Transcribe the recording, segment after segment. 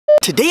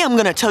Today I'm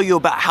gonna tell you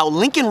about how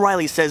Lincoln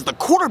Riley says the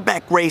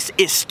quarterback race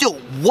is still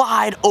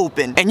wide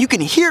open, and you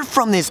can hear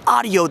from this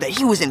audio that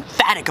he was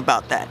emphatic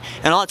about that.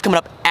 And all that's coming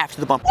up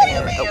after the bump. What do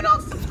you mean you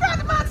don't subscribe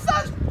to my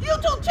son's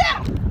YouTube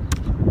channel?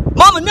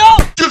 Mama, no!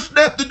 Just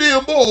snap the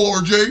damn ball,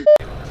 RJ.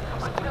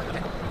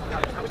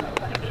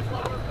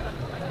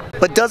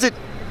 But does it?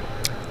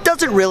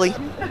 Does it really?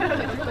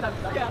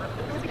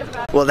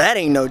 Well, that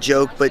ain't no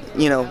joke, but,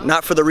 you know,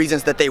 not for the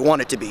reasons that they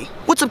want it to be.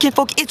 What's up,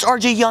 kinfolk? It's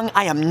RJ Young.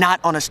 I am not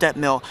on a step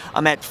mill.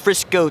 I'm at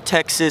Frisco,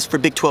 Texas for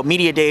Big 12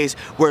 Media Days,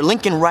 where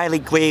Lincoln Riley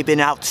gave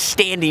an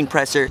outstanding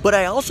presser. But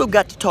I also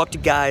got to talk to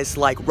guys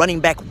like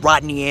running back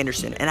Rodney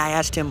Anderson, and I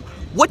asked him,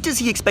 what does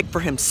he expect for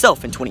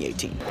himself in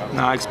 2018?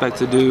 I expect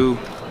to do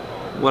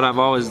what I've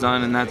always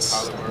done, and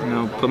that's, you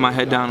know, put my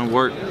head down and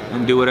work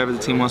and do whatever the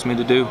team wants me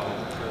to do.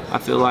 I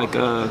feel like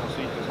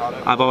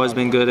I've always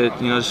been good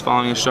at, you know, just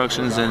following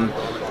instructions and,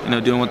 you know,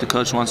 doing what the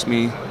coach wants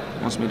me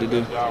to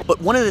do.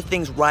 But one of the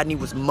things Rodney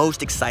was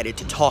most excited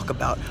to talk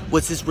about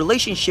was his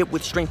relationship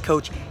with strength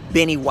coach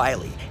Bennie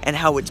Wylie, and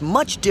how it's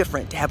much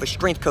different to have a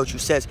strength coach who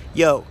says,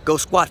 yo, go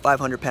squat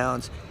 500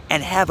 pounds,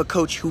 and have a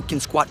coach who can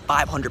squat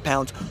 500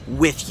 pounds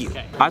with you.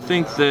 I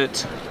think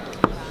that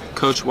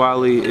Coach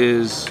Wylie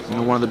is, you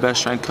know, one of the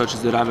best strength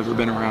coaches that I've ever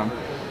been around.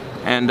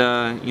 And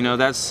you know,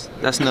 that's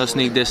no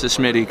sneak diss to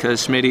Schmitty,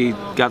 because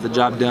Schmitty got the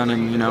job done,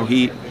 and, you know,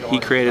 he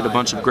created a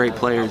bunch of great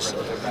players.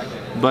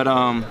 But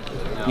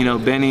you know,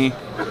 Bennie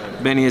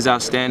is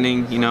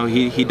outstanding. You know,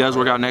 he does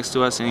work out next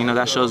to us, and, you know,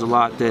 that shows a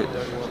lot that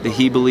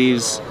he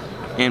believes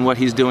in what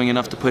he's doing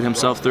enough to put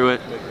himself through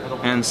it.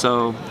 And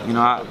so, you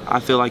know,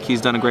 I feel like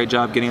he's done a great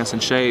job getting us in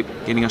shape,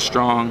 getting us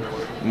strong,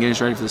 and getting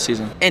us ready for the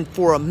season. And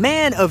for a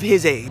man of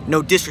his age,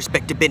 no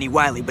disrespect to Bennie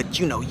Wylie, but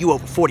you know, you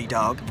over 40,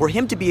 dog, for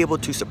him to be able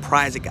to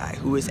surprise a guy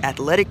who is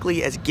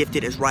athletically as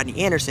gifted as Rodney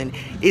Anderson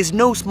is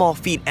no small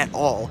feat at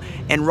all.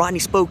 And Rodney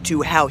spoke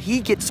to how he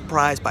gets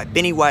surprised by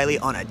Bennie Wylie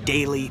on a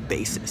daily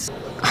basis.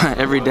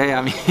 Every day.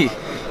 I mean,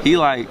 he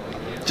like,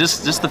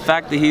 just the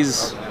fact that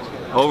he's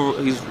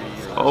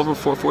over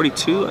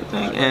 442, I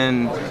think,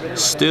 and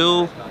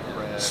still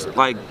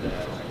like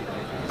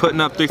putting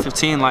up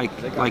 315 like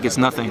it's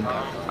nothing,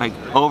 like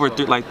over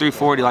like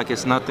 340 like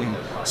it's nothing,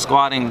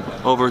 squatting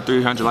over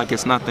 300 like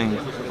it's nothing,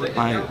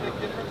 like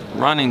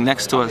running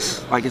next to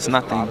us like it's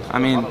nothing. I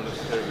mean,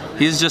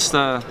 he's just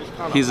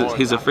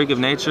he's a freak of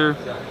nature,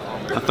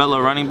 a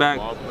fellow running back,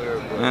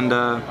 and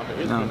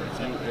you know,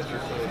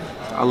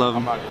 I love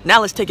him. Now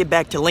let's take it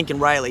back to Lincoln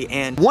Riley,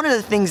 and one of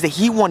the things that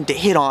he wanted to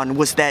hit on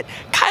was that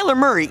Kyler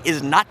Murray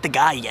is not the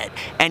guy yet,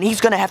 and he's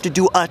going to have to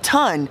do a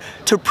ton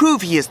to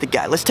prove he is the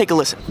guy. Let's take a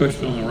listen.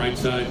 Question on the right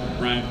side,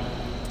 Brian.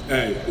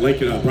 Hey,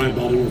 Lincoln, Brian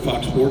Baltimore,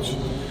 Fox Sports.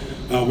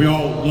 We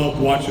all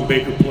loved watching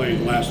Baker play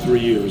the last 3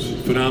 years.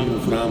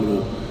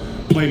 Phenomenal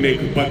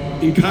playmaker. But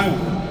in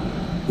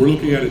Kyler, we're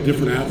looking at a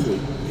different athlete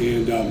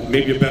and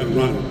maybe a better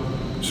runner.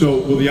 So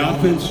will the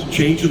offense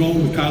change at all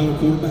with Kyler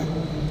quarterback?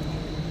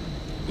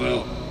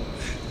 Well,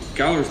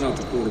 Kyler's not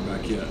the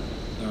quarterback yet,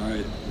 all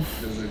right?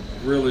 There's a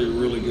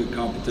really good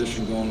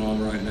competition going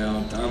on right now,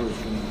 and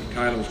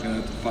Kyler's gonna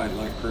have to fight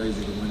like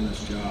crazy to win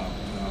this job.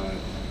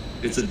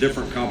 It's a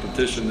different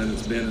competition than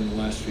it's been in the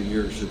last few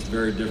years. It's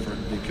very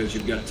different because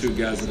you've got two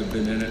guys that have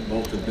been in it.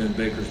 Both have been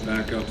Baker's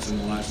backups in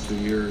the last 2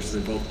 years.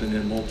 They've both been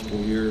in multiple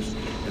years,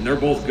 and they're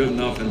both good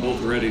enough and both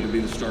ready to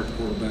be the starting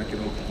quarterback at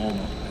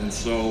Oklahoma. And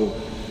so,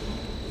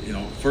 you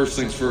know, first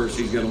things first,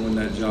 he's got to win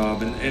that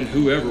job, and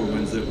whoever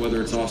wins it,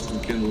 whether it's Austin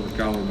Kendall or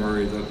Kyler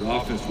Murray, the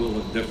offense will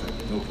look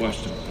different, no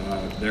question.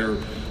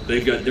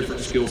 They've got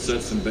different skill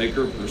sets than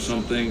Baker. There's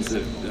some things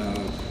that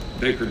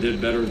Baker did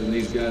better than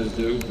these guys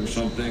do. There's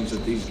some things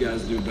that these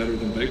guys do better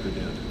than Baker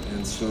did.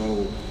 And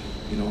so,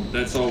 you know,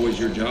 that's always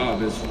your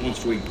job, is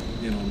once we,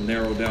 you know,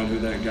 narrow down who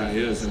that guy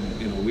is,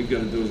 and, you know, we've got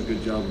to do a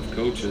good job of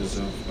coaches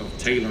of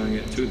tailoring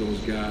it to those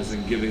guys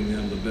and giving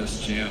them the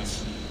best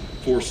chance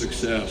for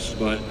success.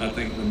 But I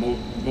think the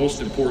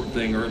most important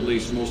thing, or at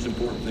least most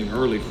important thing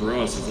early for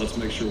us, is let's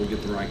make sure we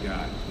get the right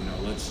guy. You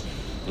know, let's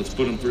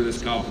put them through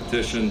this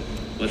competition.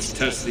 Let's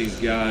test these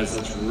guys.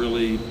 Let's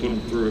really put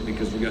them through it,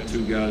 because we got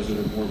two guys that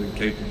are more than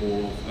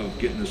capable of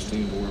getting this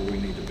team to where we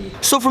need to be.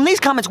 So from these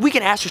comments, we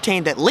can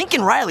ascertain that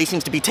Lincoln Riley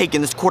seems to be taking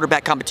this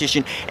quarterback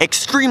competition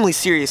extremely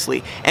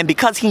seriously. And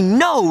because he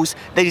knows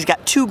that he's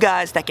got two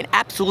guys that can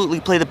absolutely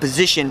play the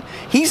position,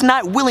 he's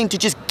not willing to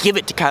just give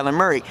it to Kyler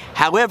Murray.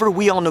 However,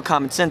 we all know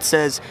common sense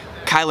says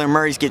Kyler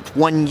Murray's gets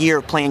 1 year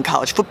of playing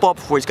college football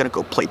before he's going to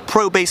go play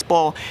pro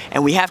baseball,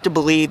 and we have to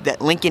believe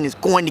that Lincoln is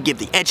going to give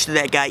the edge to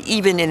that guy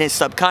even in his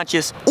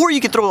subconscious. Or you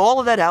can throw all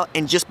of that out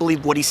and just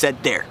believe what he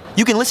said there.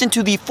 You can listen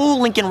to the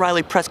full Lincoln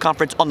Riley press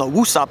conference on the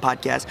Woosah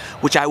podcast,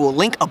 which I will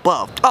link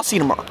above. I'll see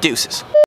you tomorrow. Deuces.